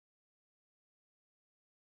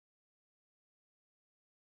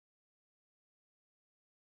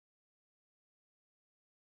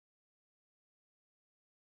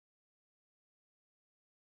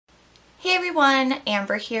Hey everyone,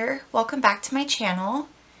 Amber here. Welcome back to my channel.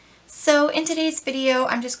 So in today's video,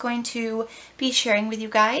 I'm just going to be sharing with you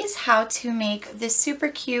guys how to make this super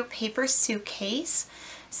cute paper suitcase.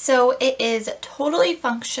 So it is totally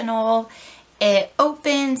functional. It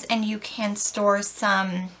opens and you can store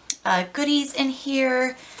some goodies in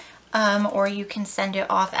here, or you can send it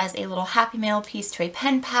off as a little Happy Mail piece to a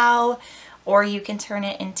pen pal, or you can turn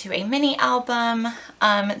it into a mini album.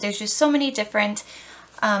 There's just so many different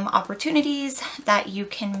opportunities that you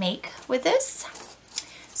can make with this.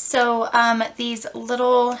 So these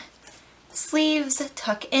little sleeves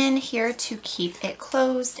tuck in here to keep it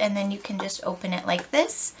closed, and then you can just open it like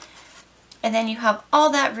this, and then you have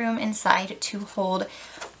all that room inside to hold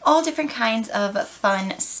all different kinds of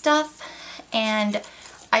fun stuff. And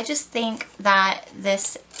I just think that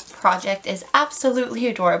this project is absolutely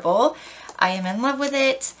adorable. I am in love with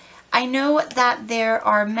it. I know that there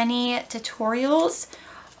are many tutorials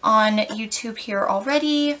on YouTube here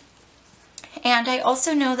already, and I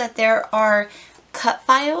also know that there are cut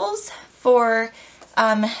files for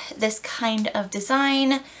this kind of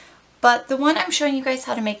design, but the one I'm showing you guys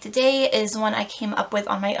how to make today is one I came up with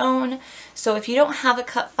on my own. So if you don't have a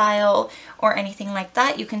cut file or anything like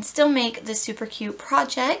that, you can still make this super cute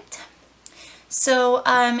project. So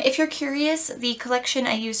if you're curious, the collection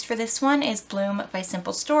I used for this one is Bloom by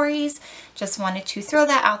Simple Stories. Just wanted to throw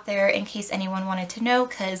that out there in case anyone wanted to know,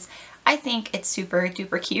 because I think it's super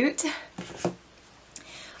duper cute.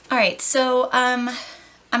 Alright, so I'm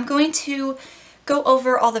going to go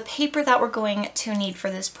over all the paper that we're going to need for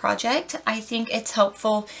this project. I think it's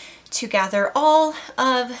helpful to gather all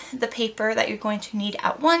of the paper that you're going to need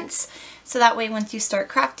at once, so that way once you start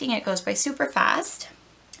crafting it goes by super fast.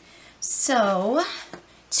 So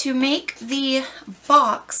to make the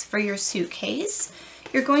box for your suitcase,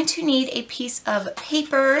 you're going to need a piece of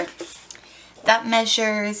paper that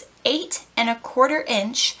measures 8 1/4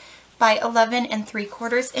 inch by 11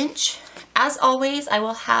 3/4 inch. As always, I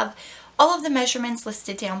will have all of the measurements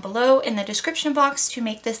listed down below in the description box to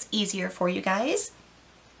make this easier for you guys.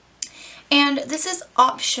 And this is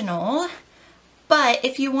optional, but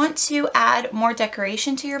if you want to add more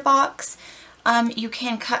decoration to your box, you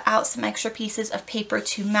can cut out some extra pieces of paper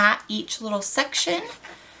to mat each little section.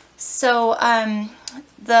 So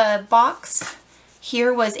the box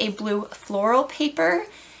here was a blue floral paper,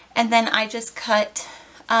 and then I just cut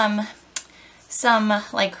some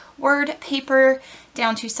like word paper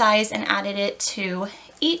down to size and added it to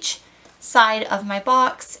each side of my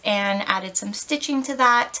box and added some stitching to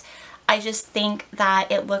that. I just think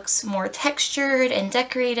that it looks more textured and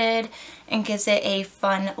decorated and gives it a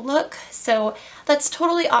fun look. So that's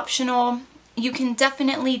totally optional. You can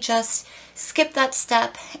definitely just skip that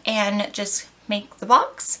step and just make the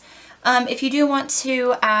box. If you do want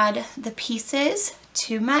to add the pieces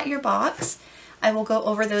to mat your box, I will go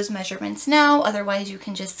over those measurements now. Otherwise, you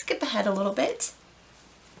can just skip ahead a little bit.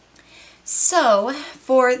 So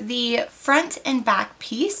for the front and back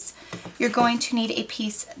piece, you're going to need a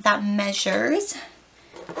piece that measures,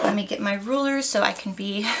 let me get my ruler so I can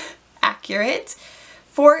be accurate,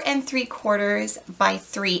 4 3/4 by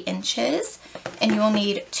 3 inches, and you will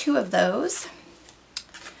need 2 of those.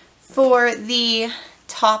 For the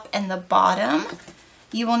top and the bottom,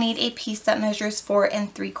 you will need a piece that measures 4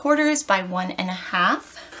 3/4 by 1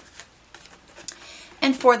 1/2.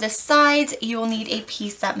 And for the sides, you will need a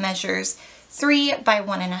piece that measures 3 by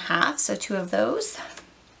 1 1/2, so 2 of those.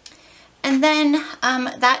 And then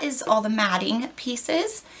that is all the matting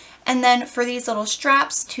pieces. And then for these little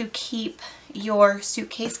straps to keep your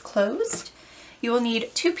suitcase closed, you will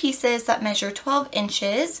need 2 pieces that measure 12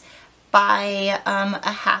 inches by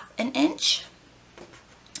 1/2 inch.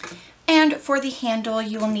 And for the handle,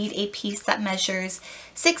 you will need a piece that measures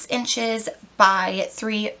 6 inches by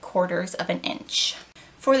 3/4 inch.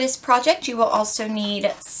 For this project, you will also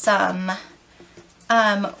need some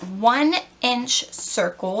 1 inch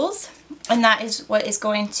circles, and that is what is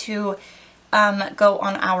going to go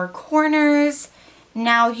on our corners.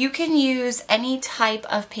 Now you can use any type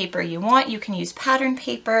of paper you want. You can use pattern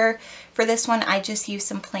paper. For this one, I just used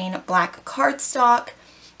some plain black cardstock.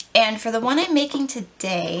 And for the one I'm making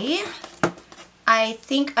today, I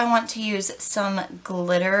think I want to use some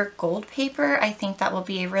glitter gold paper. I think that will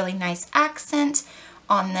be a really nice accent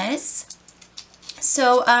on this.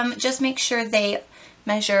 So just make sure they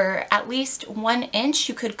measure at least 1 inch.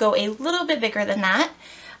 You could go a little bit bigger than that.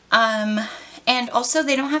 And also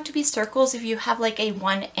they don't have to be circles. If you have like a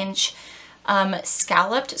 1 inch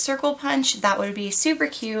scalloped circle punch, that would be super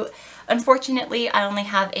cute. Unfortunately, I only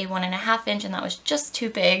have a 1 1/2 inch, and that was just too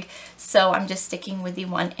big. So I'm just sticking with the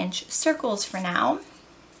 1 inch circles for now.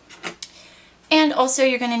 And also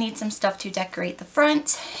you're going to need some stuff to decorate the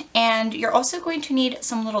front, and you're also going to need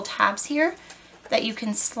some little tabs here that you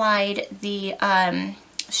can slide the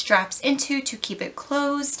straps into to keep it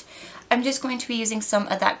closed. I'm just going to be using some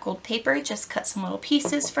of that gold paper, just cut some little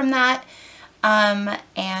pieces from that.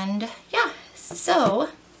 And yeah, so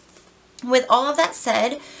with all of that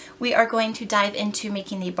said, we are going to dive into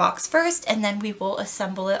making the box first, and then we will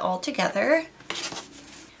assemble it all together.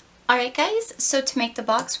 Alright guys, so to make the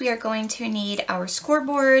box we are going to need our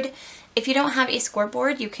scoreboard. If you don't have a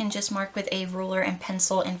scoreboard, you can just mark with a ruler and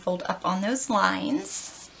pencil and fold up on those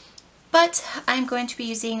lines. But I'm going to be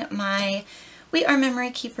using my We Are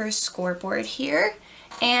Memory Keepers scoreboard here.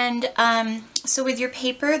 And so with your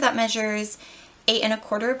paper that measures 8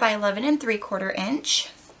 1/4 by 11 3/4 inch,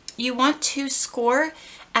 you want to score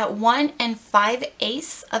at 1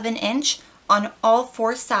 5/8 of an inch on all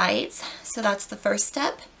 4 sides. So that's the first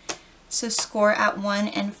step. So score at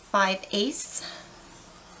 1 5/8,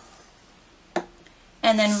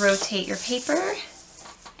 and then rotate your paper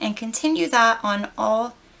and continue that on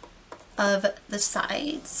all of the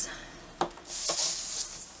sides.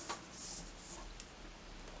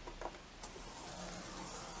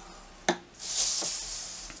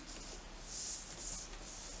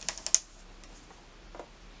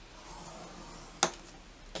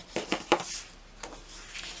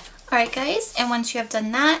 Alright guys, and once you have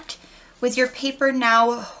done that, with your paper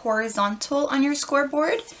now horizontal on your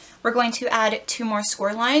scoreboard, we're going to add 2 more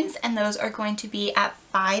score lines, and those are going to be at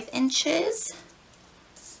 5 inches.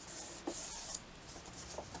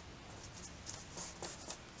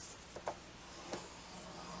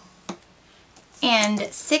 And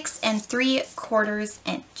 6 3/4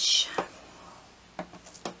 inch.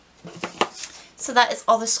 So that is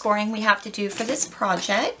all the scoring we have to do for this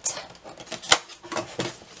project.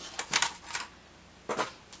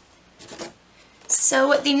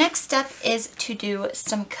 So the next step is to do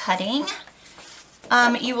some cutting.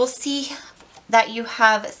 You will see that you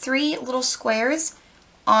have 3 little squares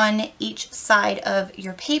on each side of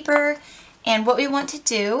your paper, and what we want to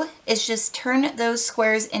do is just turn those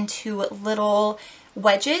squares into little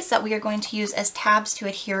wedges that we are going to use as tabs to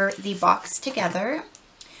adhere the box together.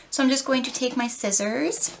 So I'm just going to take my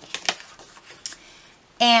scissors,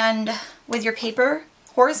 and with your paper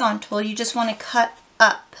horizontal, you just want to cut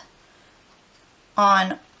up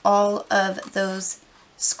on all of those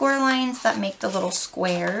score lines that make the little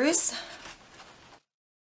squares.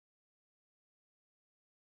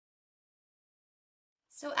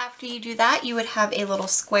 So after you do that, you would have a little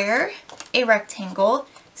square, a rectangle,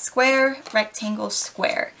 square, rectangle,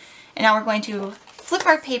 square. And now we're going to flip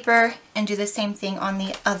our paper and do the same thing on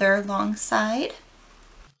the other long side.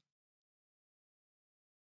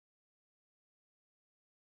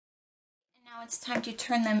 Now it's time to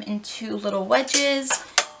turn them into little wedges.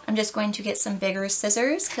 I'm just going to get some bigger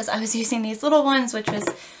scissors because I was using these little ones, which was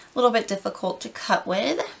a little bit difficult to cut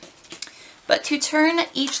with. But to turn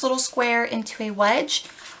each little square into a wedge,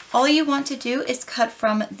 all you want to do is cut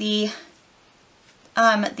from the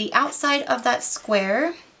outside of that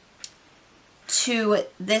square to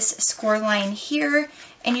this score line here,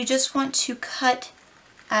 and you just want to cut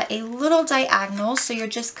at a little diagonal, so you're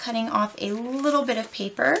just cutting off a little bit of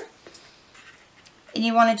paper. And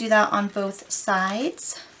you want to do that on both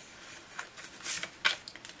sides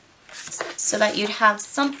so that you'd have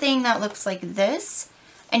something that looks like this,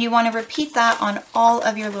 and you want to repeat that on all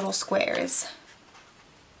of your little squares.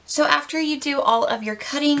 So after you do all of your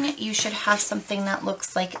cutting, you should have something that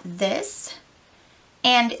looks like this.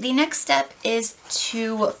 And the next step is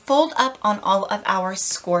to fold up on all of our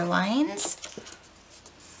score lines.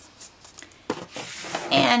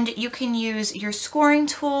 And you can use your scoring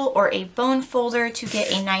tool or a bone folder to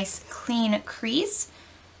get a nice clean crease.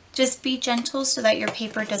 Just be gentle so that your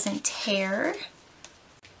paper doesn't tear.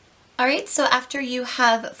 Alright, so after you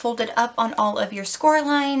have folded up on all of your score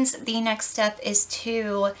lines, the next step is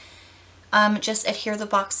to just adhere the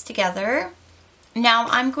box together. Now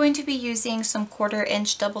I'm going to be using some 1/4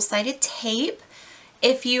 inch double-sided tape.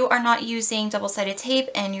 If you are not using double-sided tape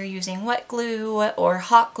and you're using wet glue or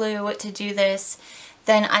hot glue to do this,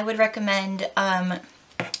 then I would recommend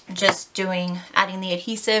just adding the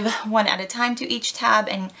adhesive one at a time to each tab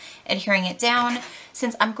and adhering it down.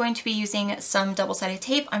 Since I'm going to be using some double-sided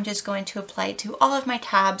tape, I'm just going to apply it to all of my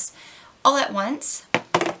tabs all at once.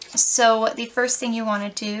 So the first thing you want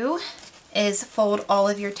to do is fold all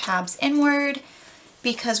of your tabs inward,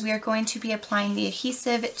 because we are going to be applying the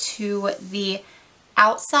adhesive to the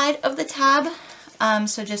outside of the tab.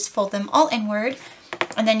 So just fold them all inward,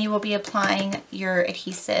 and then you will be applying your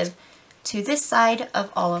adhesive to this side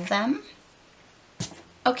of all of them.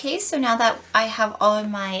 Okay, so now that I have all of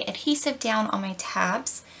my adhesive down on my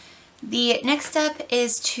tabs, the next step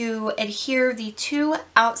is to adhere the two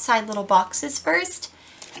outside little boxes first.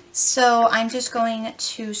 So I'm just going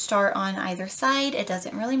to start on either side, it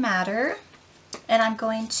doesn't really matter. And I'm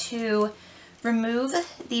going to remove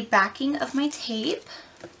the backing of my tape.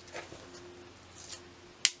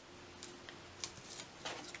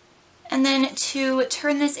 And then to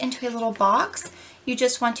turn this into a little box, you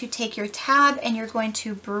just want to take your tab and you're going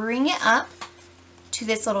to bring it up to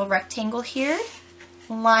this little rectangle here.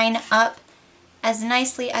 Line up as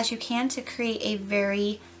nicely as you can to create a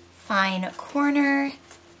very fine corner.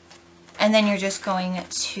 And then you're just going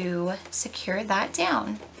to secure that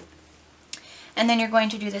down. And then you're going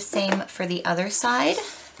to do the same for the other side.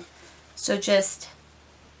 So just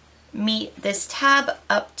meet this tab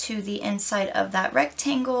up to the inside of that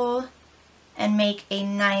rectangle and make a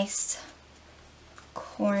nice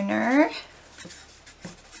corner.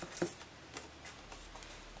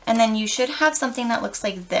 And then you should have something that looks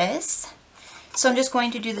like this. So I'm just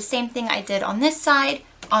going to do the same thing I did on this side,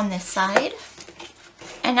 And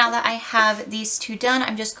now that I have these two done,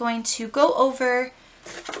 I'm just going to go over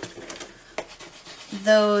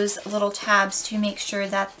those little tabs to make sure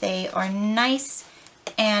that they are nice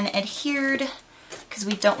and adhered, because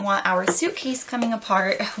we don't want our suitcase coming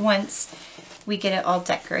apart once we get it all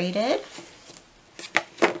decorated.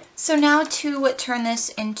 So now to turn this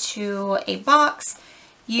into a box,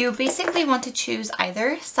 you basically want to choose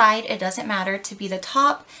either side, it doesn't matter, to be the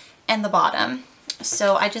top and the bottom.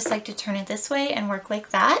 So I just like to turn it this way and work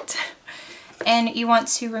like that. And you want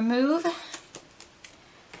to remove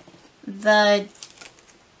the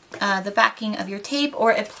backing of your tape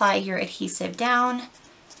or apply your adhesive down.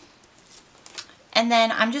 And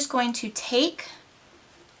then I'm just going to take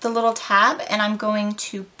the little tab and I'm going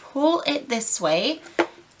to pull it this way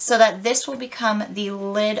so that this will become the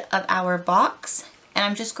lid of our box. And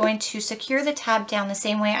I'm just going to secure the tab down the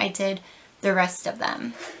same way I did the rest of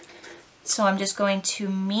them. So I'm just going to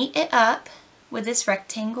meet it up with this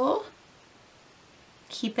rectangle,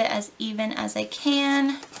 keep it as even as I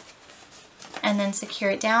can, and then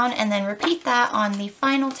secure it down, and then repeat that on the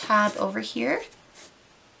final tab over here.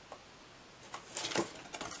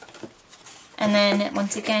 And then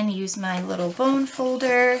once again, use my little bone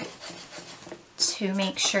folder to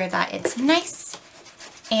make sure that it's nice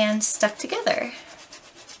and stuck together.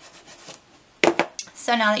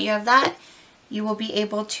 So now that you have that, you will be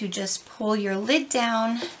able to just pull your lid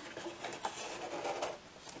down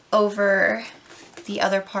over the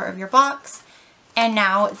other part of your box. And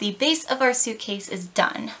now the base of our suitcase is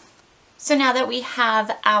done. So now that we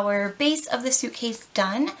have our base of the suitcase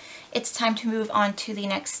done, it's time to move on to the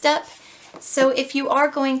next step. So if you are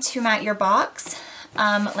going to mat your box,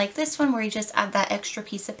 like this one where you just add that extra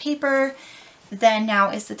piece of paper, then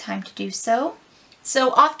now is the time to do so.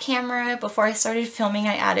 So off camera, before I started filming,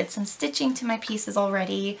 I added some stitching to my pieces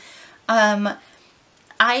already. I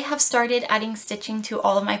have started adding stitching to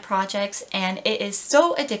all of my projects and it is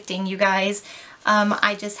so addicting, you guys.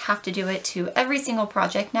 I just have to do it to every single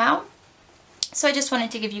project now. So I just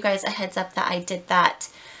wanted to give you guys a heads up that I did that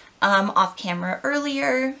off camera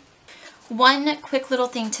earlier. One quick little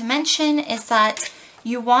thing to mention is that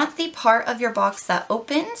you want the part of your box that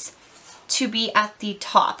opens to be at the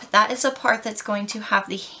top. That is a part that's going to have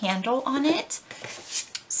the handle on it.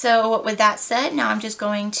 So with that said, now I'm just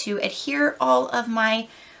going to adhere all of my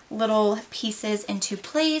little pieces into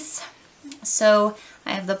place. So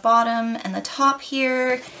I have the bottom and the top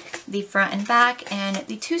here, the front and back, and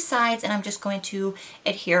the two sides, and I'm just going to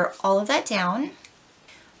adhere all of that down.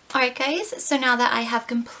 Alright guys, so now that I have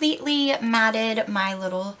completely matted my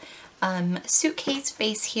little suitcase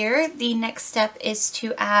base here, the next step is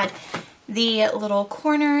to add the little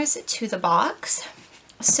corners to the box.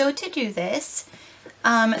 So to do this,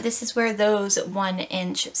 this is where those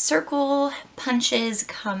 1-inch circle punches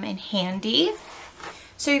come in handy.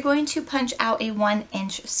 So you're going to punch out a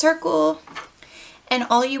 1-inch circle, and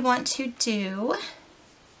all you want to do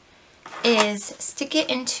is stick it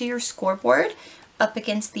into your scoreboard up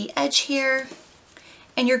against the edge here,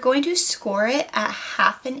 and you're going to score it at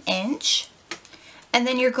 1/2 inch, and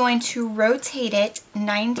then you're going to rotate it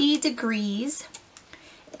 90 degrees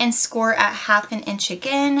and score at 1/2 inch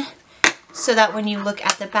again, so that when you look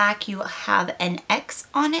at the back you have an X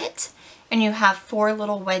on it and you have 4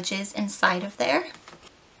 little wedges inside of there.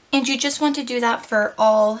 And you just want to do that for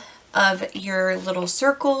all of your little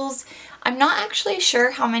circles. I'm not actually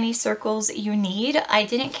sure how many circles you need. I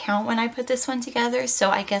didn't count when I put this one together,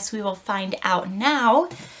 so I guess we will find out now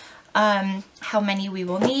how many we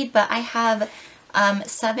will need. But I have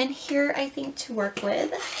 7 here, I think, to work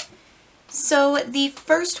with. So the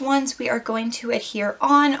first ones we are going to adhere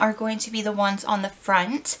on are going to be the ones on the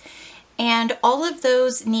front, and all of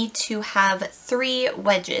those need to have 3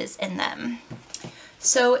 wedges in them.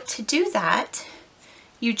 So to do that,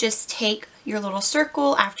 you just take your little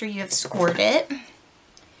circle after you have scored it,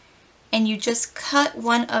 and you just cut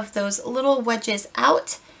one of those little wedges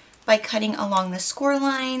out by cutting along the score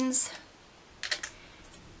lines.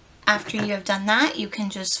 After you have done that, you can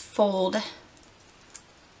just fold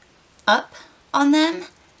up on them,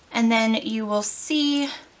 and then you will see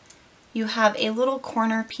you have a little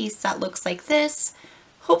corner piece that looks like this.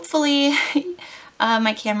 Hopefully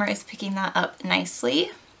my camera is picking that up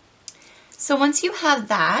nicely. So once you have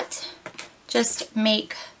that, just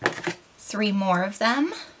make 3 more of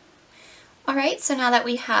them. Alright, so now that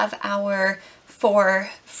we have our 4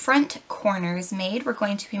 front corners made, we're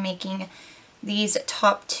going to be making these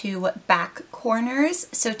top 2 back corners.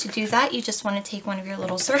 So to do that, you just want to take one of your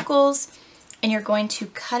little circles and you're going to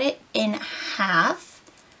cut it in half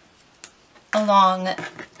along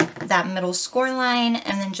that middle score line,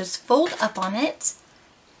 and then just fold up on it.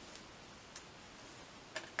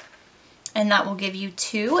 And that will give you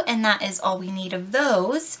 2, and that is all we need of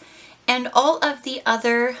those. And all of the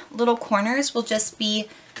other little corners will just be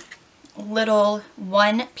little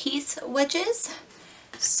 1-piece wedges.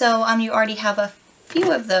 So you already have a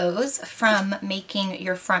few of those from making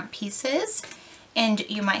your front pieces, and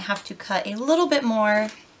you might have to cut a little bit more,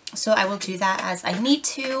 so I will do that as I need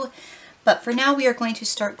to. But for now, we are going to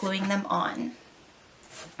start gluing them on.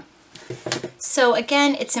 So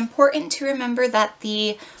again, it's important to remember that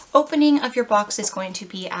the opening of your box is going to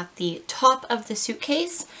be at the top of the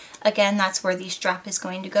suitcase. Again, that's where the strap is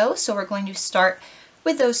going to go. So we're going to start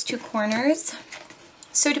with those 2 corners.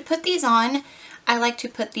 So to put these on, I like to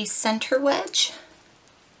put the center wedge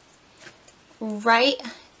right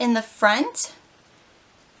in the front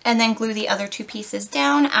and then glue the other 2 pieces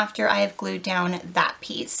down after I have glued down that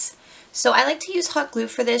piece. So I like to use hot glue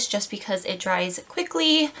for this just because it dries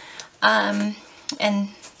quickly and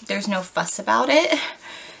there's no fuss about it.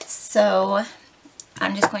 So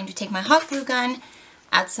I'm just going to take my hot glue gun,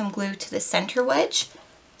 add some glue to the center wedge,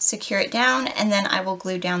 secure it down, and then I will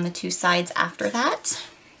glue down the 2 sides after that.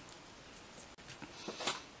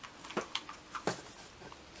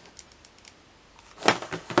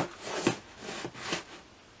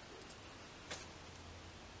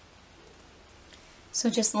 So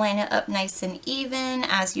just line it up nice and even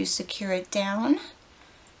as you secure it down.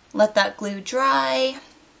 Let that glue dry,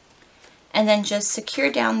 and then just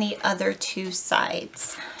secure down the other 2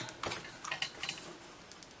 sides.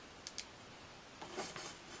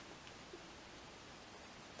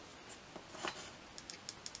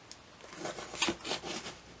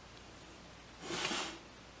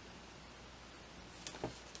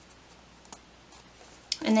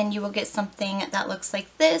 And then you will get something that looks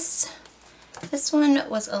like this. This one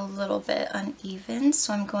was a little bit uneven,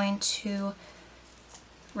 so I'm going to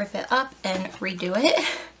rip it up and redo it.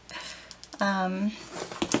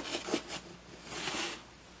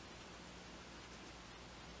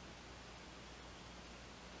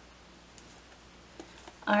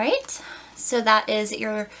 Alright, so that is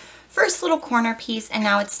your first little corner piece, and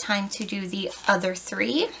now it's time to do the other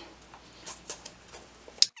 3.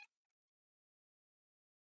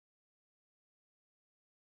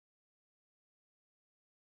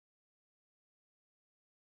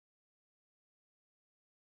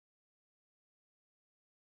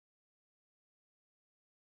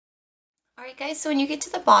 Alright guys, so when you get to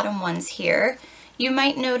the bottom ones here, you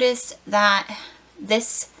might notice that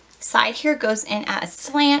this side here goes in at a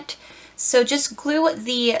slant. So just glue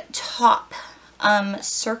the top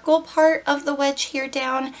circle part of the wedge here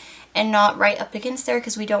down and not right up against there,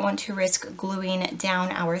 because we don't want to risk gluing down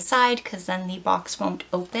our side because then the box won't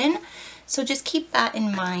open. So just keep that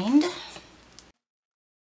in mind.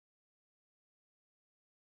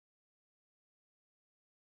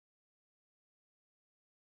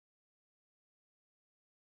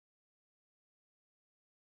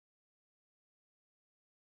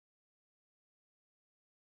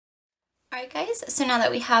 Alright guys, so now that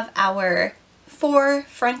we have our 4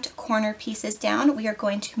 front corner pieces down, we are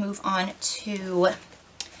going to move on to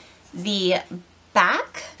the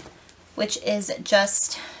back, which is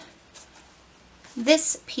just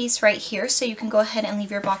this piece right here. So you can go ahead and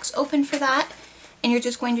leave your box open for that. And you're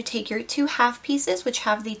just going to take your 2 half pieces, which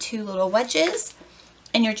have the 2 little wedges,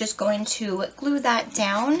 and you're just going to glue that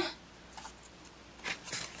down.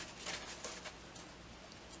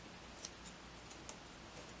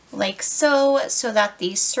 Like so, so that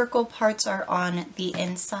the circle parts are on the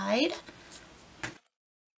inside.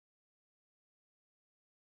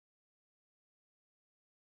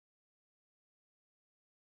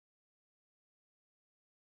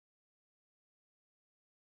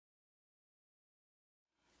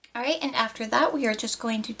 All right, and after that, we are just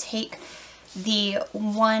going to take the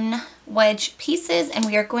 1 wedge pieces and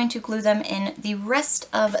we are going to glue them in the rest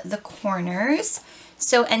of the corners.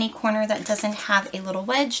 So any corner that doesn't have a little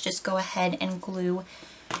wedge, just go ahead and glue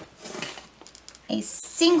a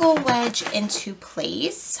single wedge into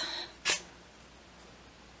place.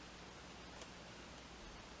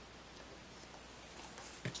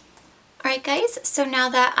 Alright guys, so now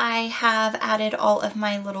that I have added all of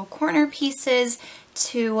my little corner pieces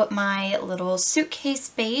to my little suitcase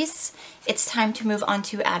base, it's time to move on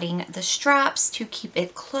to adding the straps to keep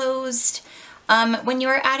it closed. When you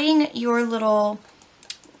are adding your little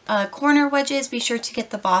corner wedges, be sure to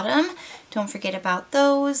get the bottom. Don't forget about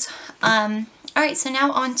those. Alright, so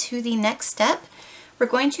now on to the next step. We're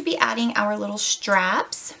going to be adding our little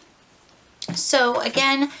straps. So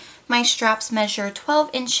again, my straps measure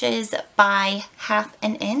 12 inches by ½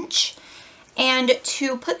 an inch. And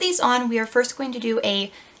to put these on, we are first going to do a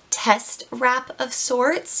test wrap of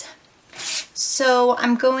sorts. So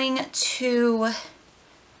I'm going to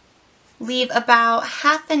leave about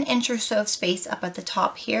 ½ an inch or so of space up at the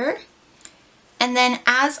top here. And then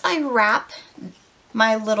as I wrap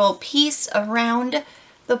my little piece around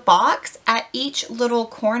the box, at each little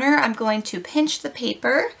corner, I'm going to pinch the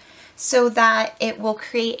paper so that it will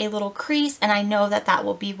create a little crease, and I know that that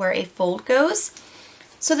will be where a fold goes.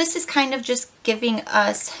 So this is kind of just giving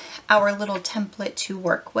us our little template to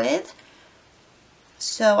work with.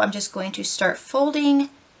 So I'm just going to start folding,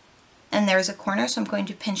 and there's a corner, so I'm going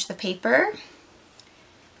to pinch the paper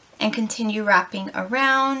and continue wrapping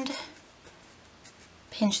around,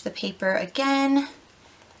 pinch the paper again,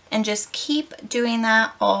 and just keep doing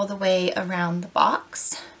that all the way around the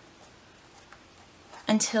box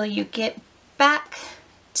until you get back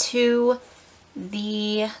to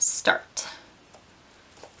the start.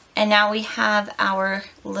 And now we have our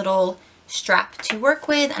little strap to work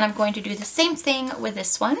with, and I'm going to do the same thing with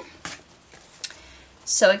this one.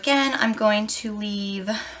 So again, I'm going to use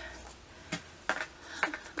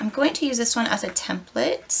this one as a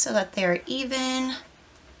template so that they're even.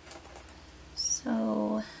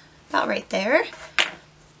 So about right there.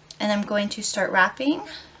 And I'm going to start wrapping,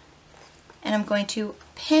 and I'm going to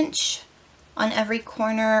pinch on every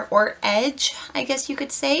corner or edge, I guess you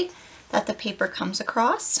could say, that the paper comes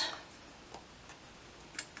across.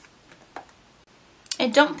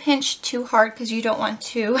 And don't pinch too hard because you don't want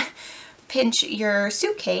to pinch your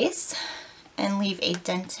suitcase and leave a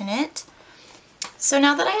dent in it. So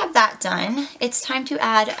now that I have that done, it's time to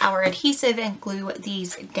add our adhesive and glue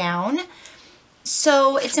these down.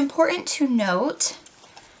 So it's important to note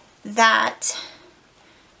that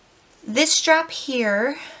this strap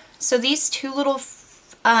here, so these two little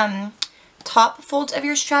top folds of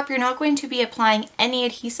your strap, you're not going to be applying any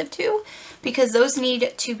adhesive to, because those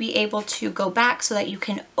need to be able to go back so that you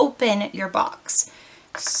can open your box.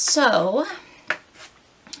 So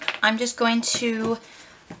I'm just going to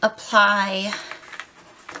apply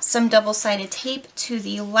some double-sided tape to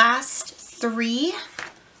the last 3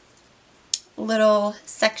 little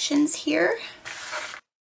sections here.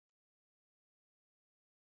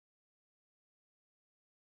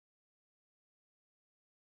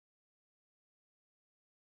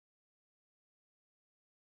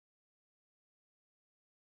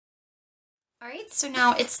 Alright, so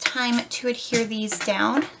now it's time to adhere these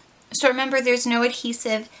down. So remember, there's no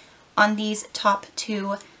adhesive on these top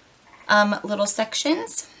 2 little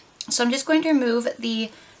sections. So I'm just going to remove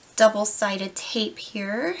the double-sided tape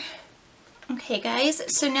here. Okay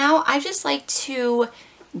guys, so now I just like to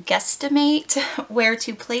guesstimate where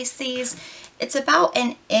to place these. It's about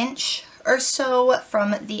 1 inch or so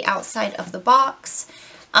from the outside of the box.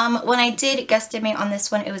 When I did guesstimate on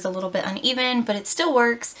this one, it was a little bit uneven, but it still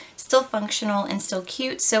works, still functional, and still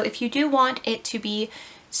cute. So if you do want it to be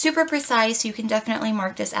super precise, you can definitely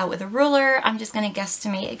mark this out with a ruler. I'm just going to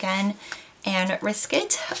guesstimate again and risk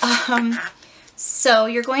it. So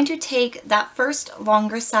you're going to take that first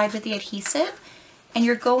longer side with the adhesive, and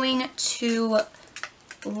you're going to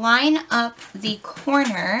line up the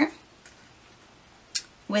corner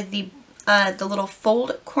with the little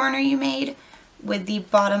fold corner you made with the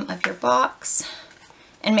bottom of your box,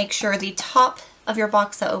 and make sure the top of your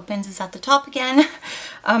box that opens is at the top again,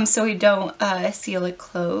 so we don't seal it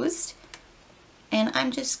closed. And I'm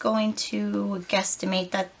just going to guesstimate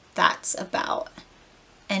that that's about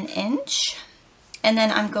 1 inch. And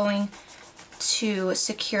then I'm going to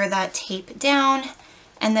secure that tape down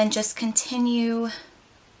and then just continue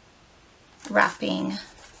wrapping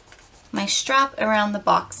my strap around the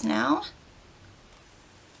box now.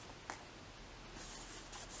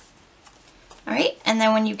 Alright, and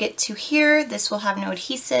then when you get to here, this will have no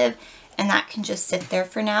adhesive, and that can just sit there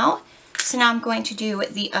for now. So now I'm going to do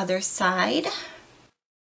the other side.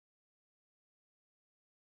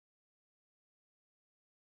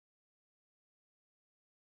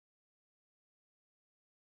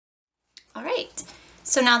 All right,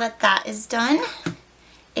 so now that that is done,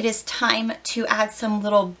 it is time to add some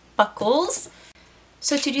little buckles.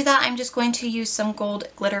 So to do that, I'm just going to use some gold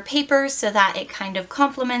glitter paper so that it kind of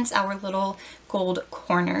complements our little gold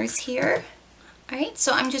corners here. All right,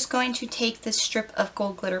 so I'm just going to take this strip of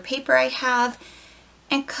gold glitter paper I have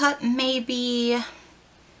and cut maybe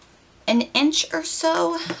an inch or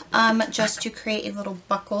so just to create a little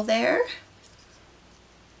buckle there.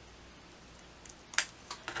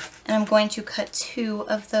 And I'm going to cut 2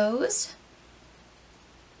 of those.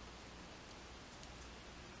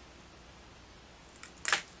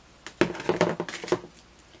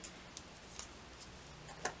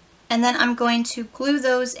 And then I'm going to glue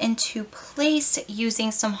those into place using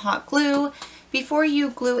some hot glue. Before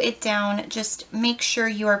you glue it down, just make sure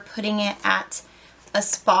you are putting it at a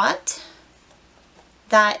spot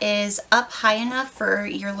that is up high enough for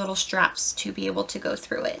your little straps to be able to go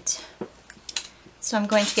through it. So I'm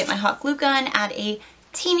going to get my hot glue gun, add a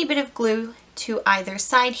teeny bit of glue to either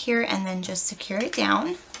side here, and then just secure it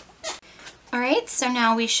down. All right, so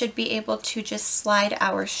now we should be able to just slide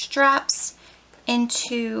our straps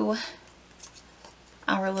into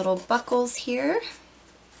our little buckles here.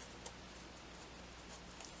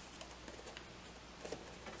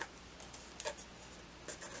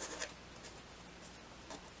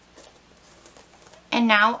 And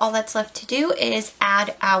now all that's left to do is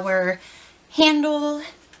add our handle,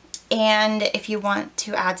 and if you want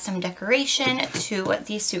to add some decoration to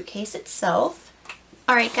the suitcase itself.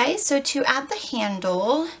 All right guys, so to add the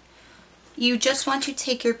handle, you just want to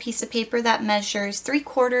take your piece of paper that measures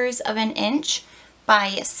 3/4 of an inch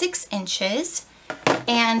by 6 inches.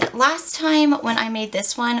 And last time when I made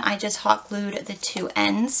this one, I just hot glued the 2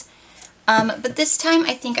 ends. But this time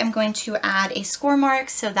I think I'm going to add a score mark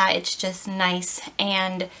so that it's just nice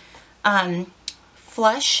and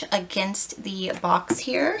flush against the box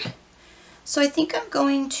here. So I think I'm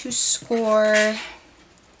going to score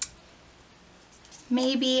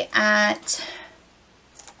maybe at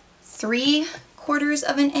 3/4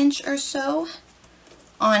 of an inch or so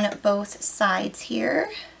on both sides here.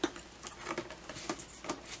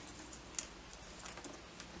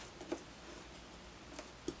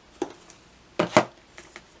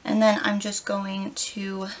 And then I'm just going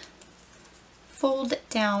to fold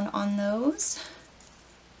down on those.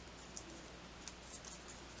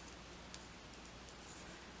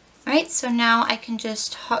 All right, so now I can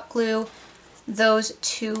just hot glue those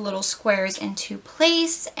 2 little squares into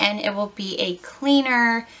place, and it will be a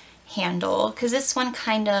cleaner handle because this one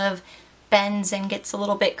kind of bends and gets a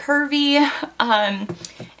little bit curvy,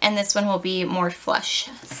 and this one will be more flush.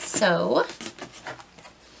 So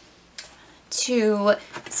to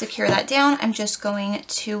secure that down, I'm just going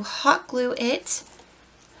to hot glue it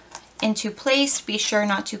into place. Be sure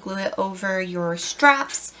not to glue it over your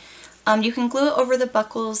straps. You can glue it over the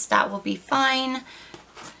buckles, that will be fine.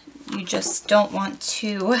 You just don't want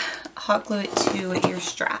to hot glue it to your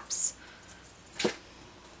straps.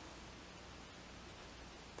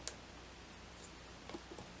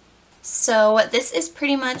 So this is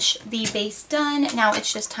pretty much the base done. Now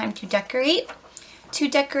it's just time to decorate. To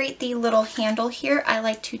decorate the little handle here, I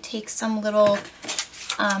like to take some little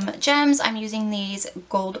gems. I'm using these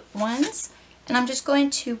gold ones, and I'm just going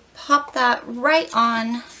to pop that right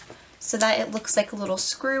on so that it looks like a little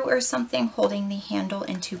screw or something holding the handle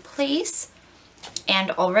into place. And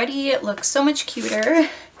already it looks so much cuter.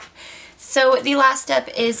 So the last step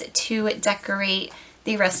is to decorate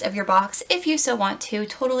the rest of your box if you so want to,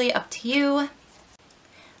 totally up to you.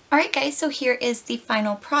 Alright guys, so here is the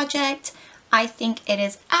final project. I think it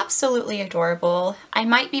is absolutely adorable. I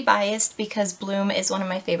might be biased because Bloom is one of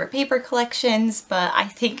my favorite paper collections, but I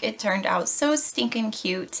think it turned out so stinking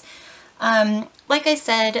cute. Like I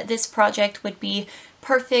said, this project would be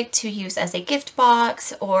perfect to use as a gift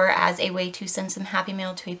box or as a way to send some happy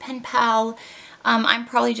mail to a pen pal. I'm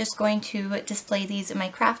probably just going to display these in my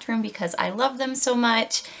craft room because I love them so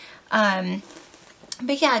much.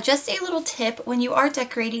 But yeah, just a little tip, when you are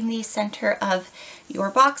decorating the center of your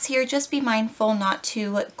box here, just be mindful not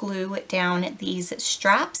to glue down these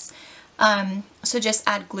straps. So just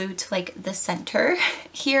add glue to like the center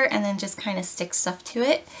here and then just kind of stick stuff to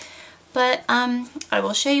it. But I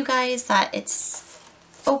will show you guys that it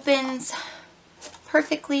opens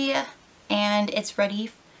perfectly and it's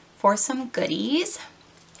ready for some goodies.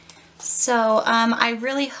 So I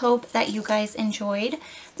really hope that you guys enjoyed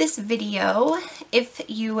this video. If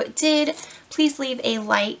you did, please leave a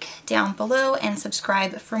like down below and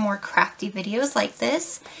subscribe for more crafty videos like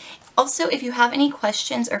this. Also, if you have any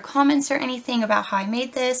questions or comments or anything about how I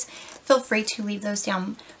made this, feel free to leave those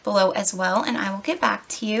down below as well, and I will get back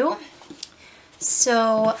to you.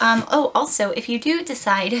 So, oh, also, if you do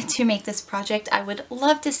decide to make this project, I would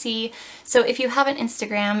love to see. So if you have an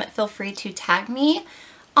Instagram, feel free to tag me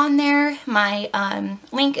on there. My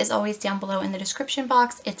link is always down below in the description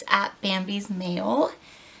box. It's at Bambi's Mail.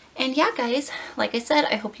 And yeah, guys, like I said,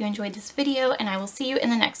 I hope you enjoyed this video, and I will see you in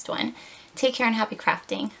the next one. Take care and happy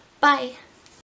crafting. Bye!